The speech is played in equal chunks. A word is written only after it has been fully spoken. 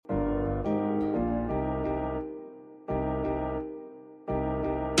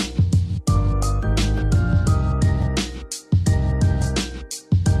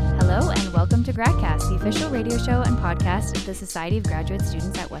welcome to Gradcast, the official radio show and podcast of the Society of Graduate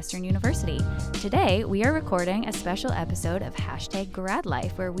Students at Western University. Today, we are recording a special episode of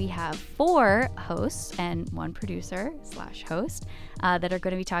 #GradLife, where we have 4 hosts and 1 producer/host that are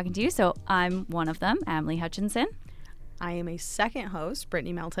going to be talking to you. So I'm one of them, Emily Hutchinson. I am a second host,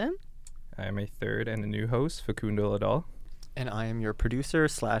 Brittany Melton. I am a third and a new host, Facundo Ladal. And I am your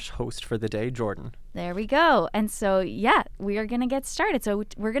producer/host for the day, Jordan. There we go. And so, we are going to get started. So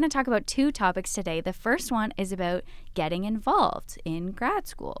we're going to talk about 2 topics today. The first one is about getting involved in grad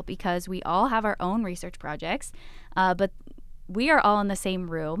school, because we all have our own research projects, but we are all in the same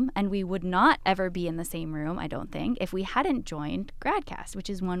room, and we would not ever be in the same room, I don't think, if we hadn't joined Gradcast, which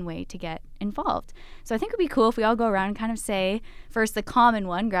is one way to get involved. So I think it would be cool if we all go around and kind of say, first, the common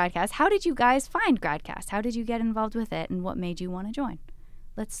one, Gradcast. How did you guys find Gradcast? How did you get involved with it, and what made you want to join?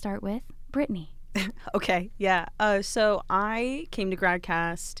 Let's start with Brittany. Okay, yeah. So I came to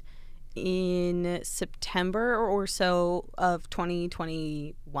Gradcast in September or so of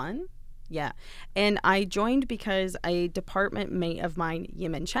 2021. Yeah. And I joined because a department mate of mine,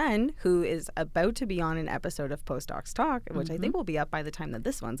 Yimin Chen, who is about to be on an episode of Postdocs Talk, which I think will be up by the time that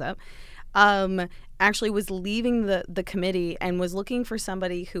this one's up, actually was leaving the committee and was looking for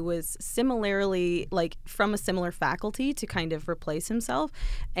somebody who was similarly, like, from a similar faculty to kind of replace himself.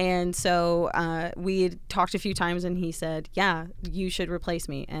 And so we had talked a few times, and he said, yeah, you should replace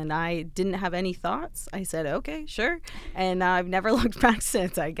me. And I didn't have any thoughts. I said, okay, sure. And I've never looked back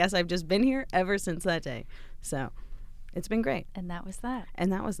since. I guess I've just been here ever since that day. So it's been great. And that was that.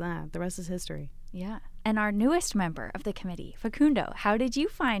 The rest is history. Yeah. And our newest member of the committee, Facundo, how did you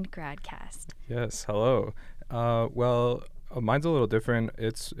find Gradcast? Yes, hello. Mine's a little different.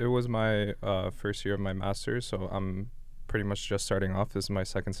 It was my first year of my master's, so I'm pretty much just starting off. This is my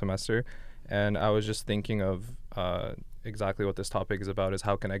second semester, and I was just thinking of exactly what this topic is about, is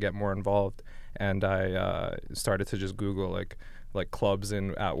how can I get more involved, and I started to just Google like clubs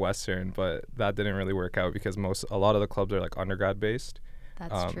at Western, but that didn't really work out because a lot of the clubs are like undergrad based.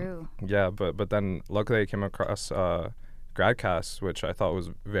 That's true. Yeah, but then luckily I came across Gradcast, which I thought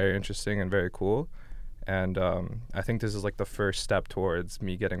was very interesting and very cool. And I think this is like the first step towards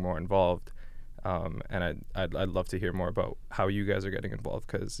me getting more involved. And I'd love to hear more about how you guys are getting involved,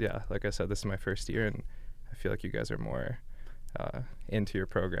 because, like I said, this is my first year, and I feel like you guys are more into your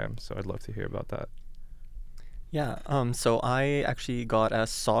program. So I'd love to hear about that. Yeah, so I actually got a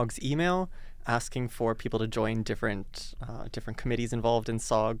SOGS email asking for people to join different committees involved in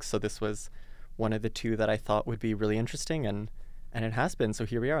SOGS. So this was one of the 2 that I thought would be really interesting, and it has been. So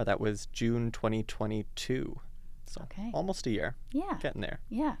here we are. That was June 2022. So almost a year. Yeah. Getting there.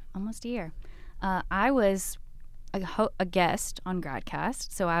 Yeah, almost a year. I was a guest on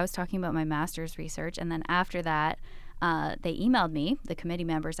Gradcast, so I was talking about my master's research, and then after that, they emailed me, the committee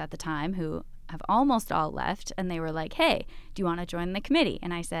members at the time, who have almost all left, and they were like, hey, do you want to join the committee?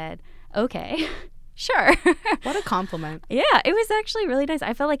 And I said, okay, sure. What a compliment. Yeah, it was actually really nice.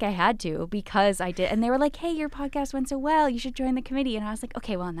 I felt like I had to, because I did. And they were like, hey, your podcast went so well, you should join the committee. And I was like,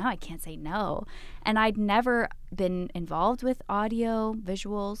 okay, well, now I can't say no. And I'd never been involved with audio,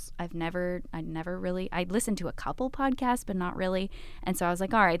 visuals. I'd listened to a couple podcasts, but not really. And so I was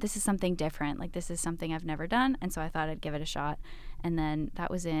like, all right, this is something different. Like, this is something I've never done. And so I thought I'd give it a shot. And then that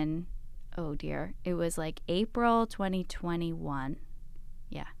was in, it was like April 2021.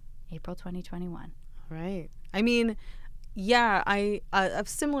 Yeah, April 2021. Right. I mean, a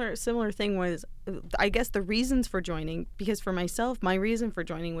similar thing was, I guess, the reasons for joining, because for myself, my reason for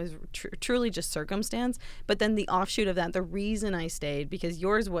joining was truly just circumstance. But then the offshoot of that, the reason I stayed, because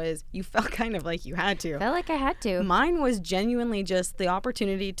yours was you felt kind of like you had to. Felt like I had to. Mine was genuinely just the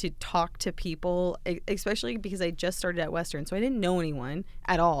opportunity to talk to people, especially because I just started at Western. So I didn't know anyone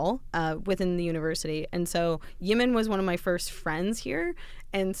at all within the university. And so Yimin was one of my first friends here.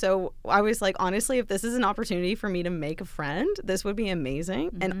 And so I was like, honestly, if this is an opportunity for me to make a friend, this would be amazing.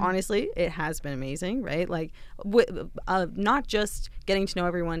 Mm-hmm. And honestly, it has been amazing, right? Like, not just getting to know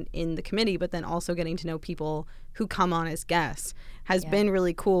everyone in the committee, but then also getting to know people who come on as guests has been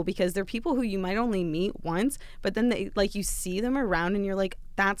really cool, because they're people who you might only meet once, but then you see them around and you're like,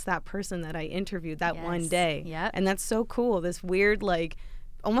 that's that person that I interviewed that one day. Yep. And that's so cool. This weird,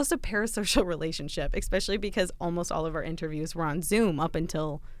 almost a parasocial relationship, especially because almost all of our interviews were on Zoom up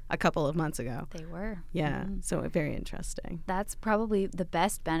until a couple of months ago. They were. Yeah, so very interesting. That's probably the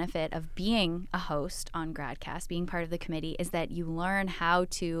best benefit of being a host on Gradcast, being part of the committee, is that you learn how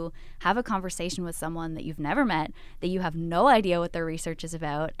to have a conversation with someone that you've never met, that you have no idea what their research is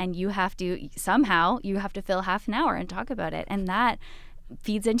about, and you have to fill half an hour and talk about it. And that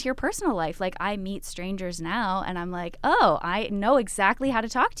feeds into your personal life. Like, I meet strangers now and I'm like, oh, I know exactly how to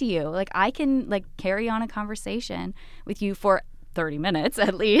talk to you. Like, I can like carry on a conversation with you for 30 minutes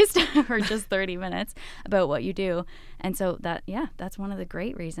at least, or just 30 minutes about what you do. And so that's one of the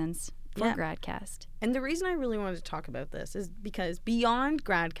great reasons for GradCast. And the reason I really wanted to talk about this is because beyond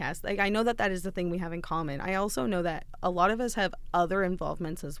GradCast, like, I know that is the thing we have in common. I also know that a lot of us have other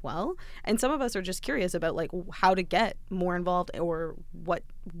involvements as well. And some of us are just curious about like how to get more involved, or what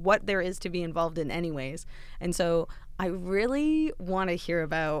there is to be involved in anyways. And so I really want to hear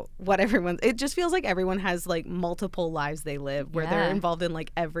about what it just feels like everyone has like multiple lives they live where they're involved in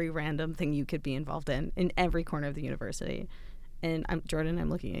like every random thing you could be involved in every corner of the university. And Jordan, I'm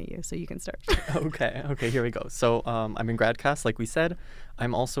looking at you, so you can start. Okay, here we go. So I'm in GradCast, like we said.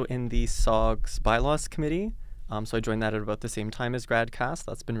 I'm also in the SOGS Bylaws Committee. So I joined that at about the same time as GradCast.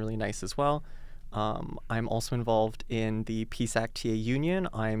 That's been really nice as well. I'm also involved in the PSAC TA Union.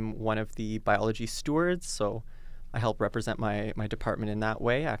 I'm one of the biology stewards, so I help represent my department in that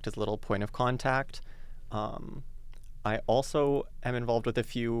way, act as a little point of contact. I also am involved with a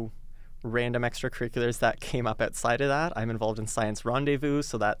few random extracurriculars that came up outside of that. I'm involved in Science Rendezvous,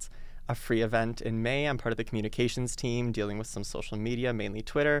 so that's a free event in May. I'm part of the communications team, dealing with some social media, mainly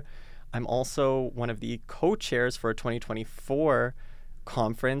Twitter. I'm also one of the co-chairs for a 2024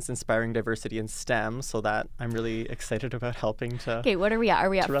 conference, Inspiring Diversity in STEM, so that I'm really excited about helping to... Okay, what are we at? Are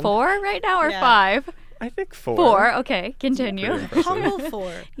we at 4 right now, or 5? I think 4. 4, okay, continue. Humble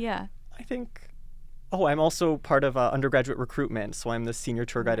 4. Yeah. I think... Oh, I'm also part of undergraduate recruitment, so I'm the senior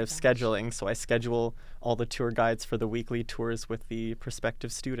tour guide of scheduling, so I schedule all the tour guides for the weekly tours with the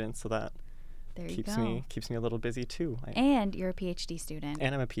prospective students, so that keeps me a little busy too. And you're a PhD student.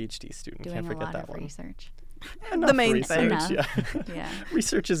 And I'm a PhD student. Doing Can't forget a lot that of one. research. The main thing. Yeah.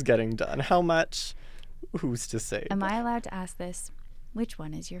 Research is getting done. How much? Who's to say? Am I allowed to ask this? Which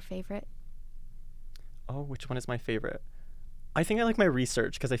one is your favorite? Oh, which one is my favorite? I think I like my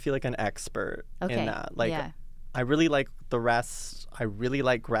research because I feel like an expert in that. Like, I really like the rest. I really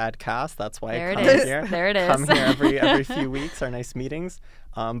like GradCast. That's why I come here. There it is. Come here every few weeks. Our nice meetings.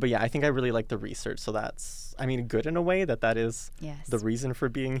 But yeah, I think I really like the research. So that's, I mean, good in a way that is the reason for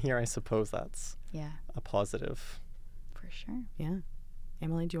being here. I suppose that's a positive. For sure. Yeah.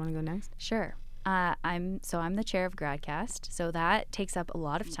 Emily, do you want to go next? Sure. I'm the chair of GradCast, so that takes up a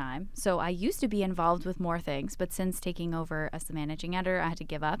lot of time. So I used to be involved with more things, but since taking over as the managing editor, I had to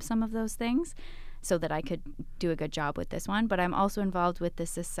give up some of those things so that I could do a good job with this one. But I'm also involved with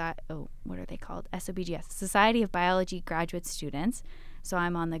the what are they called? SOBGS, Society of Biology Graduate Students. So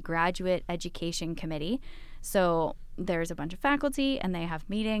I'm on the Graduate Education Committee. So there's a bunch of faculty and they have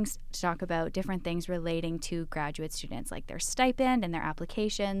meetings to talk about different things relating to graduate students, like their stipend and their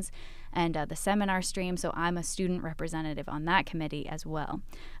applications and the seminar stream. So I'm a student representative on that committee as well,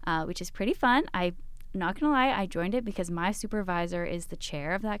 which is pretty fun. I'm not going to lie, I joined it because my supervisor is the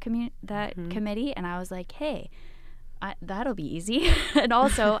chair of that committee. And I was like, hey, that'll be easy. And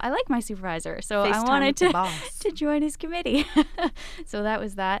also, I like my supervisor, so I wanted to join his committee. So that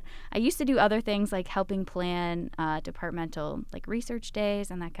was that. I used to do other things like helping plan departmental like research days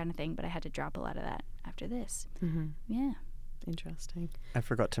and that kind of thing, but I had to drop a lot of that after this. Mm-hmm. Yeah. Interesting. I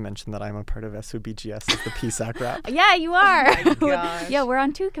forgot to mention that I'm a part of SOBGS as the PSAC rep. Yeah, you are. Oh my gosh. Yeah, we're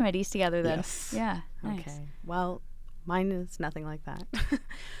on 2 committees together then. Yes. Yeah. Nice. Okay. Well, mine is nothing like that.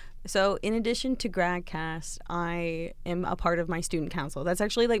 So in addition to GradCast, I am a part of my student council. That's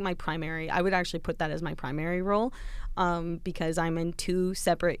actually like my primary. I would actually put that as my primary role because I'm in 2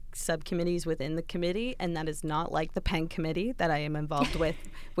 separate subcommittees within the committee, and that is not like the pen committee that I am involved with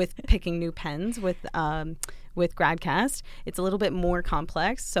picking new pens with GradCast. It's a little bit more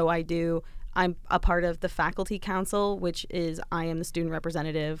complex. So I'm a part of the faculty council, which is I am the student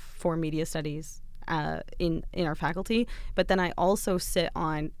representative for media studies in our faculty, but then I also sit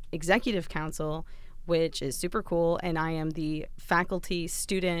on executive council, which is super cool, and I am the faculty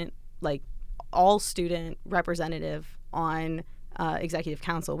student, like all student representative on executive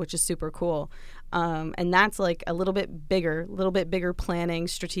council, which is super cool, and that's like a little bit bigger planning,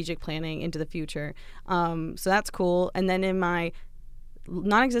 strategic planning into the future. So that's cool. And then in my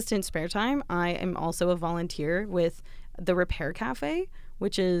non-existent spare time, I am also a volunteer with the Repair Cafe,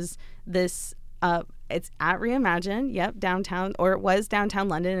 which is this it's at Reimagine, downtown, or it was downtown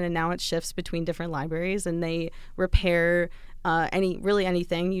London, and now it shifts between different libraries, and they repair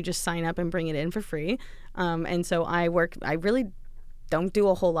anything. You just sign up and bring it in for free. And so I really don't do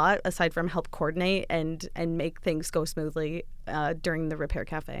a whole lot aside from help coordinate and make things go smoothly during the Repair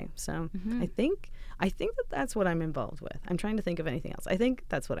Cafe. So I think that's what I'm involved with. I'm trying to think of anything else. I think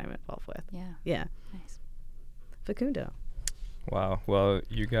that's what I'm involved with. Yeah. Yeah. Nice. Facundo. Wow. Well,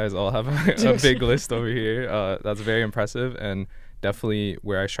 you guys all have a big list over here. That's very impressive, and definitely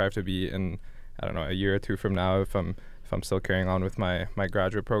where I strive to be in, I don't know, a year or two from now, if I'm still carrying on with my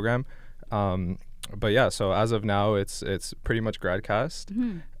graduate program. But yeah, so as of now, it's pretty much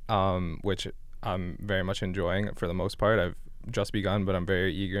GradCast, which I'm very much enjoying for the most part. I've just begun, but I'm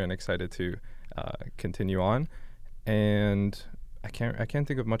very eager and excited to continue on. And I can't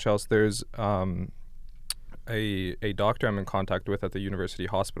think of much else. There's a doctor I'm in contact with at the university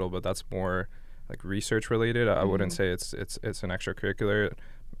hospital, but that's more like research related. I wouldn't say it's an extracurricular.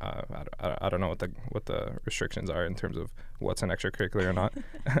 I don't know what the restrictions are in terms of what's an extracurricular or not.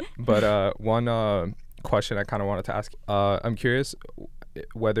 But one question I kind of wanted to ask, I'm curious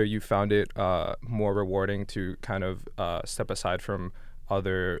whether you found it more rewarding to kind of step aside from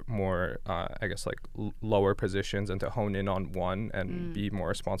other more, I guess, like lower positions and to hone in on one and be more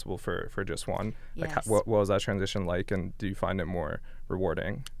responsible for just one. Yes. Like, what was that transition like, and do you find it more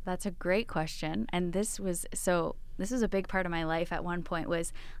rewarding? That's a great question. And this was a big part of my life at one point,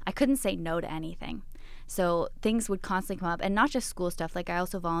 was I couldn't say no to anything. So things would constantly come up, and not just school stuff. Like I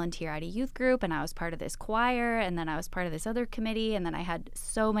also volunteer at a youth group, and I was part of this choir, and then I was part of this other committee, and then I had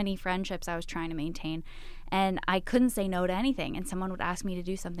so many friendships I was trying to maintain, and I couldn't say no to anything. And someone would ask me to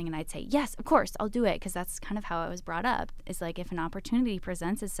do something, and I'd say, yes, of course, I'll do it, because that's kind of how I was brought up. It's like, if an opportunity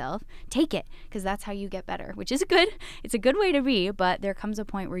presents itself, take it, because that's how you get better, which is it's a good way to be, but there comes a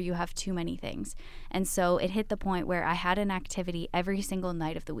point where you have too many things. And so it hit the point where I had an activity every single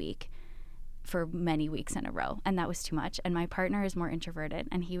night of the week for many weeks in a row, and that was too much. And my partner is more introverted,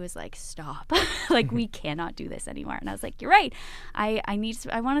 and he was like, stop. Like, we cannot do this anymore. And I was like, you're right, I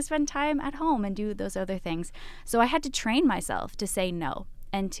want to spend time at home and do those other things. So I had to train myself to say no,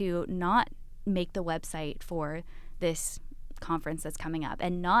 and to not make the website for this conference that's coming up,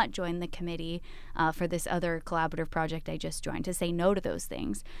 and not join the committee for this other collaborative project I just joined, to say no to those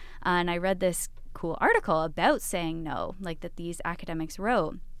things. And I read this cool article about saying no, like that these academics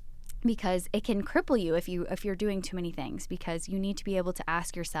wrote, because it can cripple you if you're doing too many things, because you need to be able to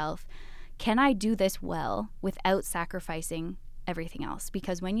ask yourself, can I do this well without sacrificing everything else?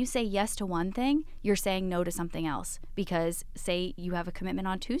 Because when you say yes to one thing, you're saying no to something else. Because say you have a commitment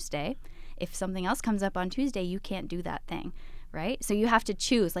on Tuesday, if something else comes up on Tuesday, you can't do that thing, right? So you have to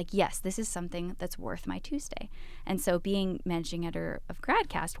choose, like, yes, this is something that's worth my Tuesday. And so being managing editor of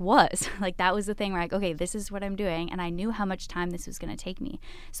GradCast was like, that was the thing where, like, okay, this is what I'm doing, and I knew how much time this was going to take me.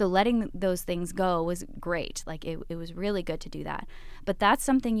 So letting those things go was great. Like, it was really good to do that. But that's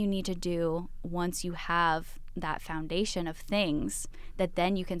something you need to do once you have that foundation of things, that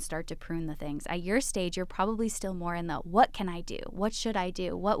then you can start to prune the things. At your stage, you're probably still more in the, what can I do? What should I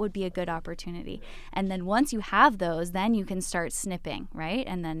do? What would be a good opportunity? And then once you have those, then you can start snipping, right?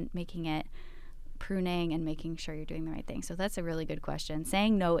 And then making it pruning and making sure you're doing the right thing. So that's a really good question.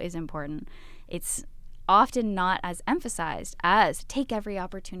 Saying no is important. It's often not as emphasized as take every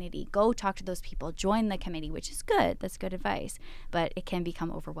opportunity, go talk to those people, join the committee, which is good. That's good advice. But it can become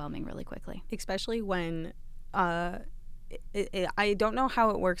overwhelming really quickly. Especially when I don't know how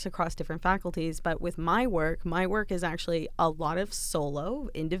it works across different faculties, but with my work is actually a lot of solo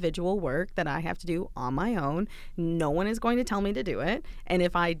individual work that I have to do on my own. No one is going to tell me to do it. And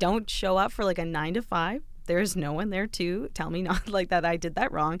if I don't show up for like a 9 to 5, there's no one there to tell me not like that I did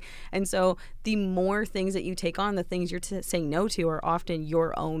that wrong. And so the more things that you take on, the things you're saying no to are often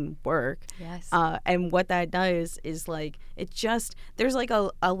your own work. Yes. And what that does is like, it just, there's like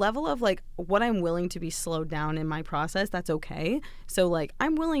a level of like what I'm willing to be slowed down in my process. That's okay. So like,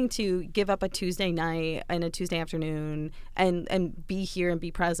 I'm willing to give up a Tuesday night and a Tuesday afternoon and be here and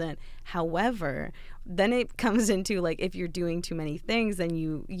be present. However, then it comes into like, if you're doing too many things, then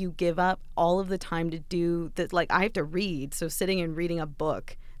you give up all of the time to do that. Like, I have to read, so sitting and reading a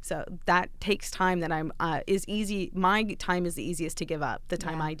book, so that takes time that I'm is easy. My time is the easiest to give up, the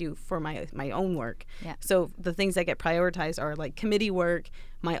time I do for my own work. Yeah. So the things that get prioritized are like committee work,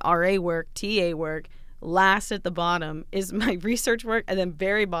 my RA work, TA work. Last at the bottom is my research work, and then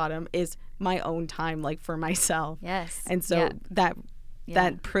very bottom is my own time, like for myself. Yes. And so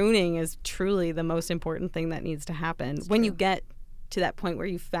that pruning is truly the most important thing that needs to happen when you get to that point where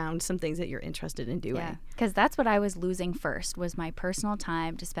you found some things that you're interested in doing. Yeah, because that's what I was losing first, was my personal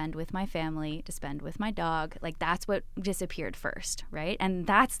time to spend with my family, to spend with my dog. Like, that's what disappeared first, right? And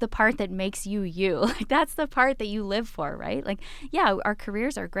that's the part that makes you you. Like, that's the part that you live for, right? Like, yeah, our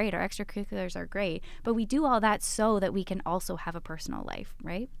careers are great, our extracurriculars are great, but we do all that so that we can also have a personal life,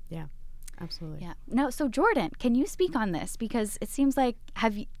 right? Yeah, absolutely. Yeah. No, so Jordan, can you speak on this? Because it seems like,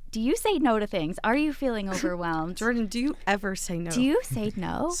 do you say no to things? Are you feeling overwhelmed? Jordan, do you ever say no? Do you say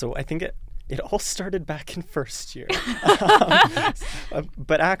no? So I think It all started back in first year.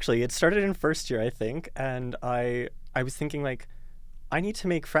 But actually, it started in first year, I think. And I was thinking, like, I need to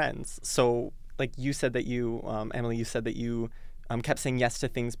make friends. So, like you said that you, Emily, you said that you kept saying yes to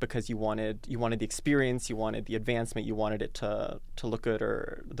things because you wanted the experience, you wanted the advancement, you wanted it to look good,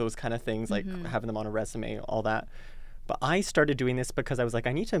 or those kind of things, like having them on a resume, all that. But I started doing this because I was like,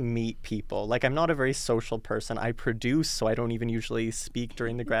 I need to meet people. Like, I'm not a very social person. I produce, so I don't even usually speak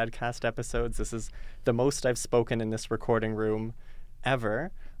during the Gradcast episodes. This is the most I've spoken in this recording room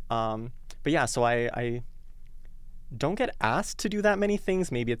ever. But yeah, so I don't get asked to do that many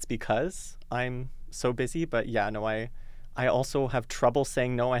things. Maybe it's because I'm so busy. But yeah, no, I also have trouble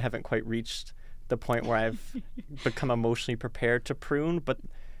saying no. I haven't quite reached the point where I've become emotionally prepared to prune. But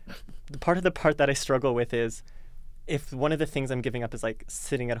the part that I struggle with is, if one of the things I'm giving up is like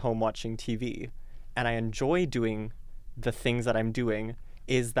sitting at home watching TV, and I enjoy doing the things that I'm doing,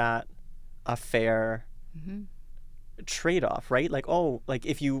 is that a fair trade-off, right? Like, oh, like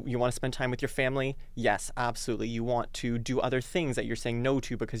if you want to spend time with your family, yes, absolutely. You want to do other things that you're saying no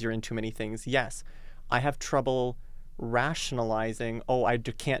to because you're in too many things, yes. I have trouble rationalizing, oh, I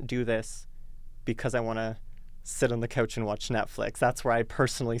can't do this because I want to sit on the couch and watch Netflix. That's where I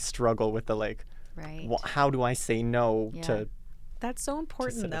personally struggle with the like, Right. well, how do I say no to? That's so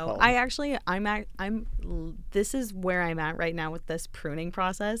important, sit at though. home. This is where I'm at right now with this pruning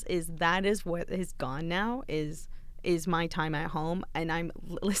process. That is what is gone now. Is my time at home, and I'm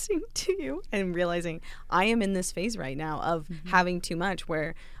listening to you and realizing I am in this phase right now of having too much,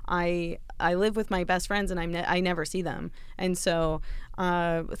 where I live with my best friends and I never see them, and so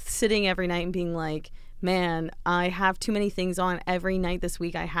sitting every night and being like, man, I have too many things on every night this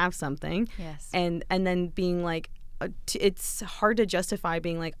week. I have something. Yes. And then being like, it's hard to justify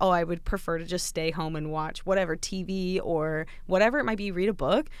being like, oh, I would prefer to just stay home and watch whatever TV or whatever it might be, read a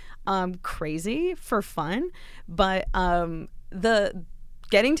book, crazy for fun. But the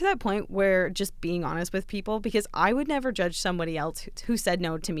getting to that point where just being honest with people, because I would never judge somebody else who said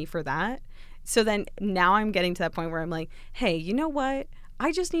no to me for that. So then now I'm getting to that point where I'm like, hey, you know what?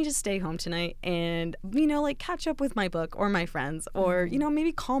 I just need to stay home tonight and, like catch up with my book or my friends or,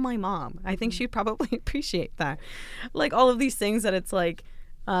 maybe call my mom. I think she'd probably appreciate that. Like all of these things that it's like,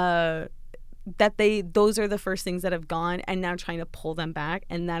 those are the first things that have gone, and now trying to pull them back.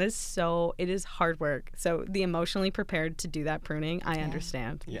 And it is hard work. So the emotionally prepared to do that pruning, I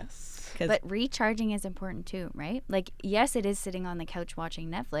understand. Yes. But recharging is important too, right? Like, yes, it is sitting on the couch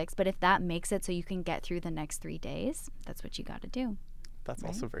watching Netflix, but if that makes it so you can get through the next 3 days, that's what you got to do. That's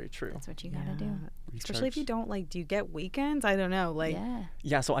also very true. That's what you gotta do. Especially if you don't do you get weekends? I don't know.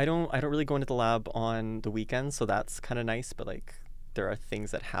 Yeah, so I don't really go into the lab on the weekends, so that's kind of nice, but like there are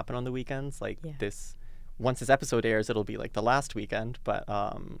things that happen on the weekends. Like once this episode airs, it'll be like the last weekend, but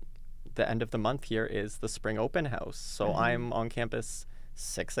the end of the month here is the spring open house. So I'm on campus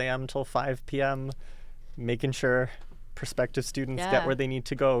 6 a.m. till 5 p.m. making sure prospective students get where they need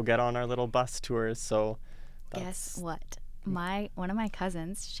to go, get on our little bus tours. So guess what? One of my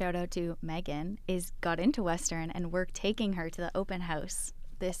cousins, shout out to Megan, got into Western, and we're taking her to the open house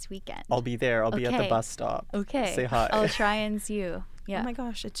this weekend. I'll be there. I'll be at the bus stop. Okay. Say hi. I'll try and see you. Yeah. Oh my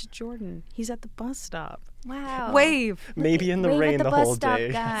gosh, it's Jordan. He's at the bus stop. Wow. Wave. Maybe in the rain the whole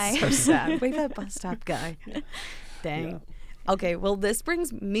day. Guy. So sad. Wave at bus stop guy. Dang. Yeah. Okay, well, this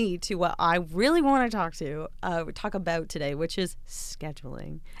brings me to what I really want to talk about today, which is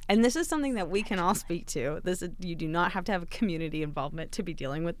scheduling. And this is something that we can all speak to. You do not have to have a community involvement to be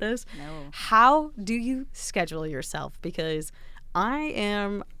dealing with this. No. How do you schedule yourself? Because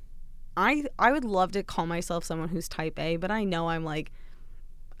I would love to call myself someone who's type A, but I know I'm like,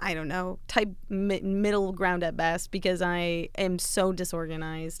 I don't know, type middle ground at best, because I am so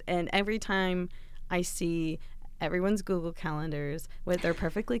disorganized. And every time I see everyone's Google calendars with their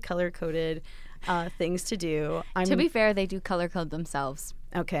perfectly color-coded things to do. To be fair, they do color code themselves.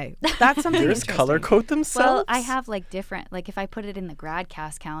 Okay, that's something Yours interesting. color code themselves? Well, I have different, if I put it in the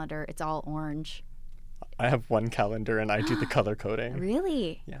Gradcast calendar, it's all orange. I have one calendar and I do the color coding.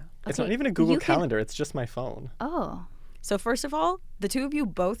 Really? Yeah. It's Okay, not even a Google calendar, it's just my phone. Oh. So first of all, the two of you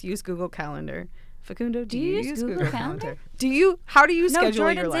both use Google Calendar. Facundo, do you use Google Calendar? How do you schedule your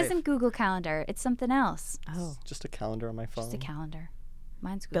life? No, Jordan's isn't Google Calendar. It's something else. Oh. It's just a calendar on my phone. Just a calendar.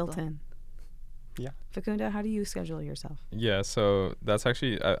 Mine's Google. Built in. Yeah. Facundo, how do you schedule yourself? Yeah, so that's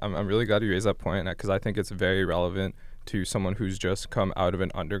actually, I'm really glad you raised that point, because I think it's very relevant to someone who's just come out of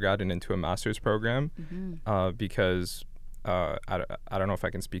an undergrad and into a master's program, because I don't know if I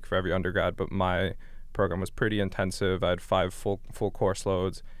can speak for every undergrad, but my program was pretty intensive. I had 5 full course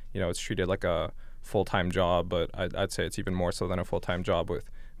loads. It's treated like a full-time job, but I'd say it's even more so than a full-time job, with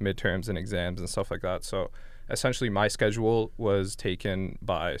midterms and exams and stuff like that. So essentially my schedule was taken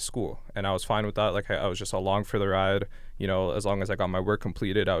by school, and I was fine with that. Like I was just along for the ride. You know, as long as I got my work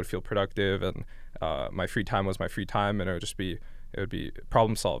completed, I would feel productive, and my free time was my free time, and it would be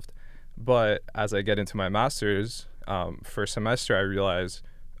problem solved. But as I get into my master's, first semester, I realize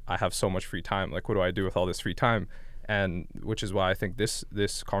I have so much free time. Like, what do I do with all this free time? And which is why I think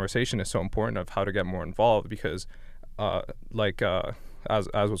this conversation is so important of how to get more involved, because as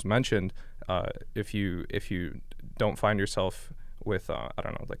was mentioned, if you don't find yourself with I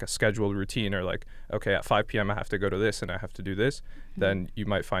don't know, like a scheduled routine, or like, okay, at 5 p.m. I have to go to this and I have to do this, then you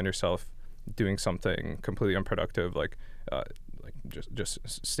might find yourself doing something completely unproductive, like just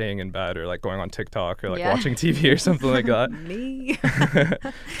staying in bed, or like going on TikTok, or like watching TV or something like that. Me.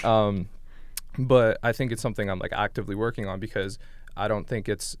 But I think it's something I'm like actively working on, because I don't think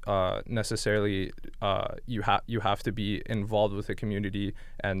it's necessarily you have to be involved with the community,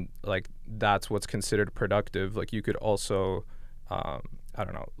 and like that's what's considered productive. Like you could also I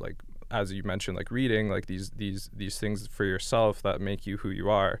don't know, like as you mentioned, like reading, like these things for yourself that make you who you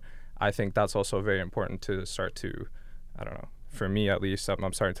are. I think that's also very important to start to, I don't know, for me at least,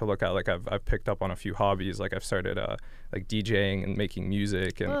 I'm starting to look at, like I've picked up on a few hobbies. Like I've started like DJing and making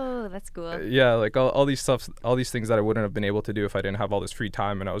music, and oh, that's cool. Yeah, like all these things that I wouldn't have been able to do if I didn't have all this free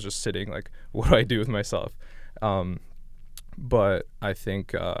time and I was just sitting, like, what do I do with myself? But I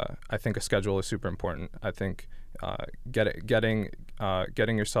think a schedule is super important. I think getting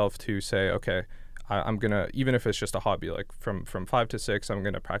yourself to say, okay, I'm gonna, even if it's just a hobby, like from 5 to 6, I'm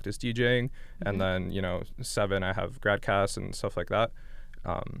gonna practice DJing, and then 7 I have Gradcast and stuff like that.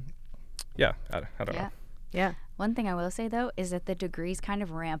 I don't know. Yeah. One thing I will say though is that the degrees kind of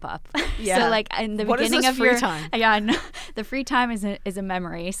ramp up. Yeah. So like in the What is beginning this of free your time? Yeah, no, the free time is a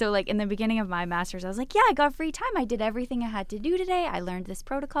memory. So like in the beginning of my master's, I was like, yeah, I got free time. I did everything I had to do today. I learned this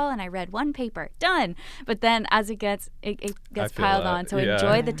protocol and I read one paper. Done. But then as it gets piled on. So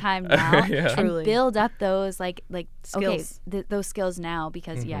enjoy the time now and build up those like skills. Okay, those skills now,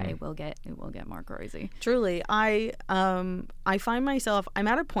 because it will get more crazy. Truly, I find myself, I'm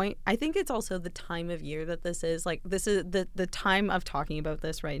at a point, I think it's also the time of year that this is. Like, this is the time of talking about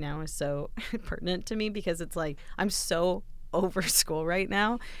this right now is so pertinent to me, because it's like I'm so over school right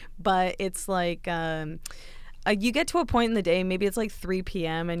now. But it's like you get to a point in the day, maybe it's like 3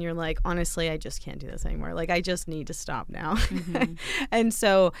 p.m. and you're like, honestly, I just can't do this anymore. Like, I just need to stop now. and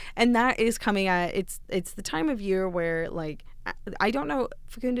that is coming at, it's the time of year where, like, I don't know,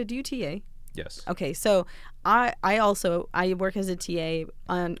 Fakunda, do you TA? Yes. Okay, so I work as a TA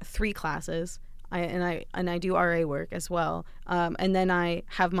on 3 classes. I do RA work as well, and then I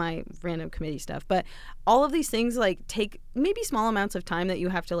have my random committee stuff. But all of these things like take maybe small amounts of time that you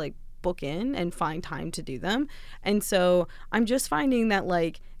have to like book in and find time to do them. And so I'm just finding that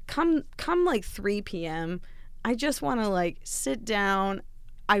like come like 3 p.m. I just want to like sit down.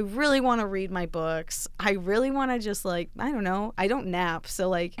 I really want to read my books. I really want to just like, I don't know. I don't nap. So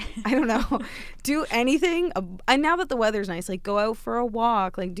like, I don't know, do anything. And now that the weather's nice, like go out for a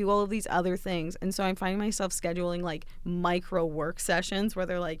walk, like do all of these other things. And so I'm finding myself scheduling like micro work sessions where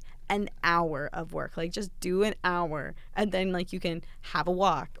they're like an hour of work, like just do an hour. And then like you can have a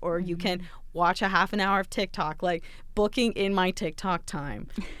walk, or you can watch a half an hour of TikTok, like booking in my TikTok time.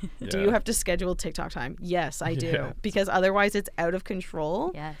 Do you have to schedule TikTok time? Yes, I do. Because otherwise it's out of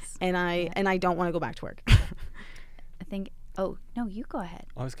control. Yes. And I don't want to go back to work. I think, oh, no, you go ahead.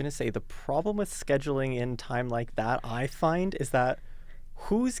 I was going to say, the problem with scheduling in time like that, I find, is that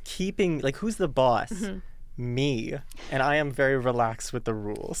who's the boss? Me. And I am very relaxed with the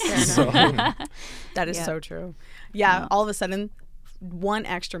rules. So that is so true. Yeah, all of a sudden 1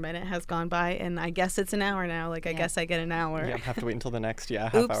 extra minute has gone by, and I guess it's an hour now. Like, I guess I get an hour. Yeah, I have to wait until the next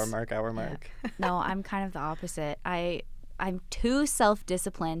half hour mark. No, I'm kind of the opposite. I'm too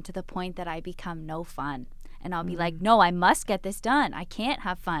self-disciplined to the point that I become no fun. And I'll be like, no, I must get this done. I can't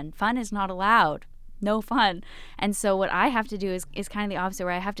have fun. Fun is not allowed. No fun. And so what I have to do is kind of the opposite,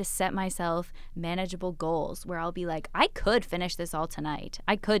 where I have to set myself manageable goals, where I'll be like, I could finish this all tonight.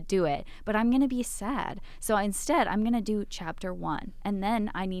 I could do it, but I'm going to be sad. So instead, I'm going to do chapter 1, and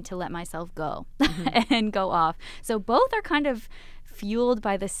then I need to let myself go and go off. So both are kind of fueled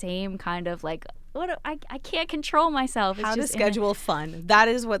by the same kind of like, I can't control myself. It's how just to schedule fun. That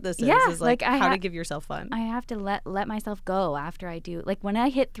is what this is like how to give yourself fun. I have to let myself go after I do. Like when I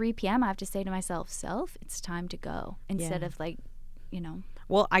hit 3 p.m., I have to say to myself, it's time to go, instead of like,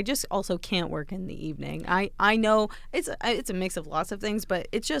 Well, I just also can't work in the evening. I know it's a mix of lots of things, but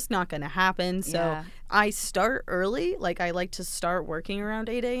it's just not going to happen. So I start early. Like, I like to start working around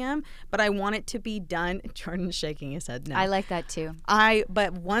 8 a.m., but I want it to be done. Jordan's shaking his head no. I like that too.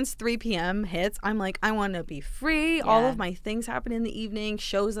 But once 3 p.m. hits, I'm like, I want to be free. Yeah. All of my things happen in the evening.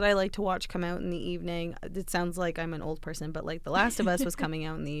 Shows that I like to watch come out in the evening. It sounds like I'm an old person, but like The Last of Us was coming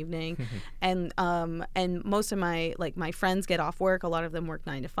out in the evening. And most of my friends get off work. A lot of them work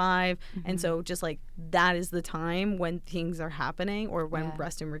 9 to 5. And so just like that is the time when things are happening, or when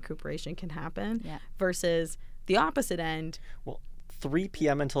rest and recuperation can happen, versus the opposite end. Well, 3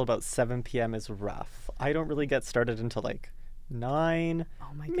 p.m. until about 7 p.m. is rough. I don't really get started until like 9,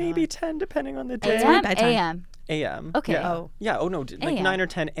 maybe 10, depending on the day. A.M. A.m. Okay. Yeah. Oh. Yeah. Oh, no. Like 9 or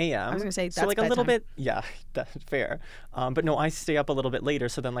 10 a.m. I was going to say, that's so like a little bedtime. bit. Yeah, that's fair. But no, I stay up a little bit later.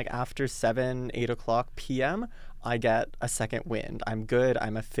 So then like after 7, 8 o'clock p.m., I get a second wind. I'm good.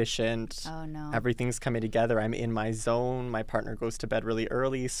 I'm efficient. Oh, no. Everything's coming together. I'm in my zone. My partner goes to bed really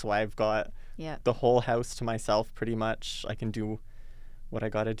early. So I've got the whole house to myself pretty much. I can do what I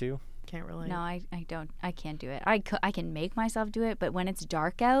got to do. Can't relate. No, I don't. I can't do it. I can make myself do it, but when it's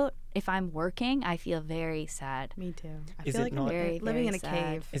dark out, if I'm working, I feel very sad. Me too. I Is feel it like not- I'm Very, living very in a sad.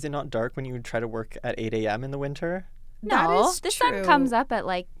 cave. Is it not dark when you try to work at 8 a.m. in the winter? That No, is the true. sun comes up at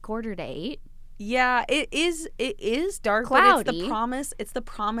like 7:45. Yeah, it is dark, Cloudy. but it's the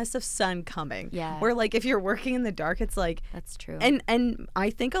promise of sun coming. Yeah. Where like if you're working in the dark, it's like, That's true. and I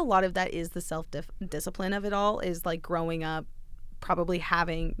think a lot of that is the self-discipline of it all, is like growing up probably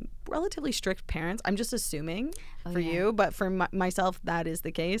having relatively strict parents. I'm just assuming for you, but for myself, that is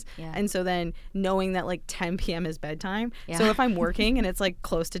the case. Yeah. And so then knowing that like 10 p.m. is bedtime. Yeah. So if I'm working and it's like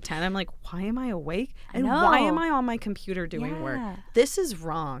close to 10, I'm like, why am I awake? And know. why am I on my computer doing work? Yeah. This is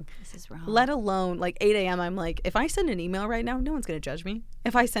wrong. This is wrong. Let alone like 8 a.m. I'm like, if I send an email right now, no one's going to judge me.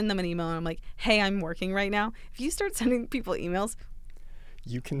 If I send them an email and I'm like, hey, I'm working right now. If you start sending people emails,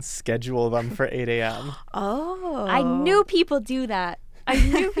 You can schedule them for 8 a.m. oh, I knew people do that.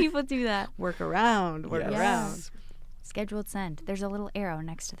 work around. Yes. Scheduled send. There's a little arrow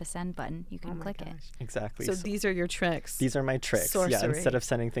next to the send button. You can Oh my click it. gosh. Exactly. So these are your tricks. These are my tricks. Yeah, Sorcery. instead of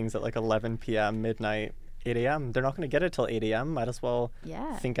sending things at like 11 p.m., midnight, 8 a.m., they're not going to get it till 8 a.m. Might as well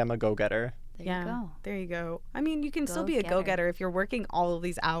Yeah. think I'm a go-getter. There you go. There you go. I mean, you can still be a Go-getter. go-getter if you're working all of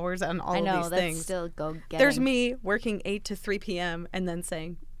these hours and all I know of these that's things. still go getting. There's me working 8 to 3 p.m. and then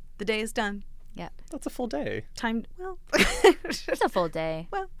saying, the day is done. Yeah. That's a full day. Time, well. It's a full day.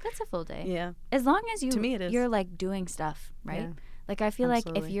 Well, that's a full day. yeah. As long as To me it is. you're like doing stuff, right? Yeah. Like I feel like if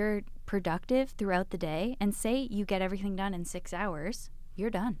Absolutely. you're productive throughout the day and say you get everything done in 6 hours, you're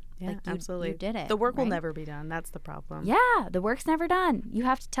done. Yeah, like you, absolutely. You did it. The work will right? never be done. That's the problem. Yeah, the work's never done. You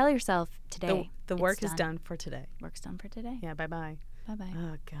have to tell yourself today. The it's work is done for today. Work's done for today. Yeah, bye-bye. Bye-bye.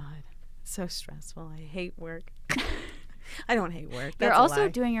 Oh, God. So stressful. I hate work. I don't hate work. You're That's a also lie.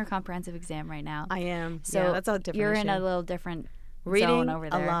 doing your comprehensive exam right now. I am. So yeah, that's a different you're in a issue. little different Reading zone over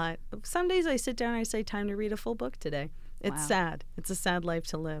there. a lot. Some days I sit down and I say, time to read a full book today. It's Wow. sad. It's a sad life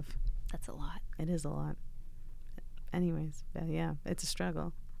to live. That's a lot. It is a lot. Anyways, yeah, it's a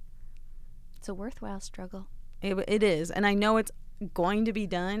struggle. It's a worthwhile struggle. It is. And I know it's going to be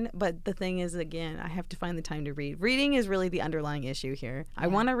done, but the thing is, again, I have to find the time to read. Reading is really the underlying issue here. I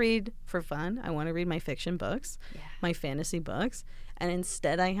want to read for fun. I want to read my fiction books, my fantasy books, and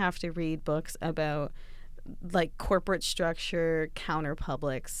instead I have to read books about like corporate structure,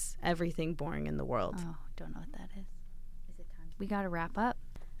 counterpublics, everything boring in the world. Oh, don't know what that is. Is it time? We got to wrap up,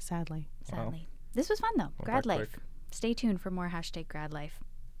 Sadly. sadly. This was fun, though. Went Grad by Life. quick. Stay tuned for more #Grad Life.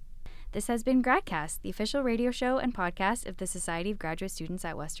 This has been Gradcast, the official radio show and podcast of the Society of Graduate Students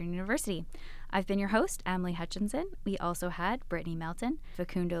at Western University. I've been your host, Emily Hutchinson. We also had Brittany Melton,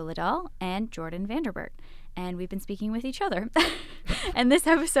 Facundo Liddell, and Jordan Vanderbert. And we've been speaking with each other. And this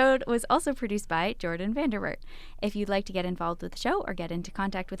episode was also produced by Jordan Vanderbert. If you'd like to get involved with the show or get into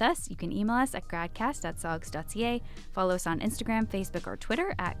contact with us, you can email us at gradcast@sogs.ca, follow us on Instagram, Facebook, or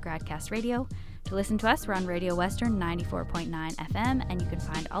Twitter at GradcastRadio. To listen to us, we're on Radio Western 94.9 FM, and you can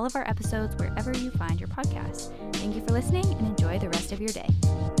find all of our episodes wherever you find your podcasts. Thank you for listening, and enjoy the rest of your day.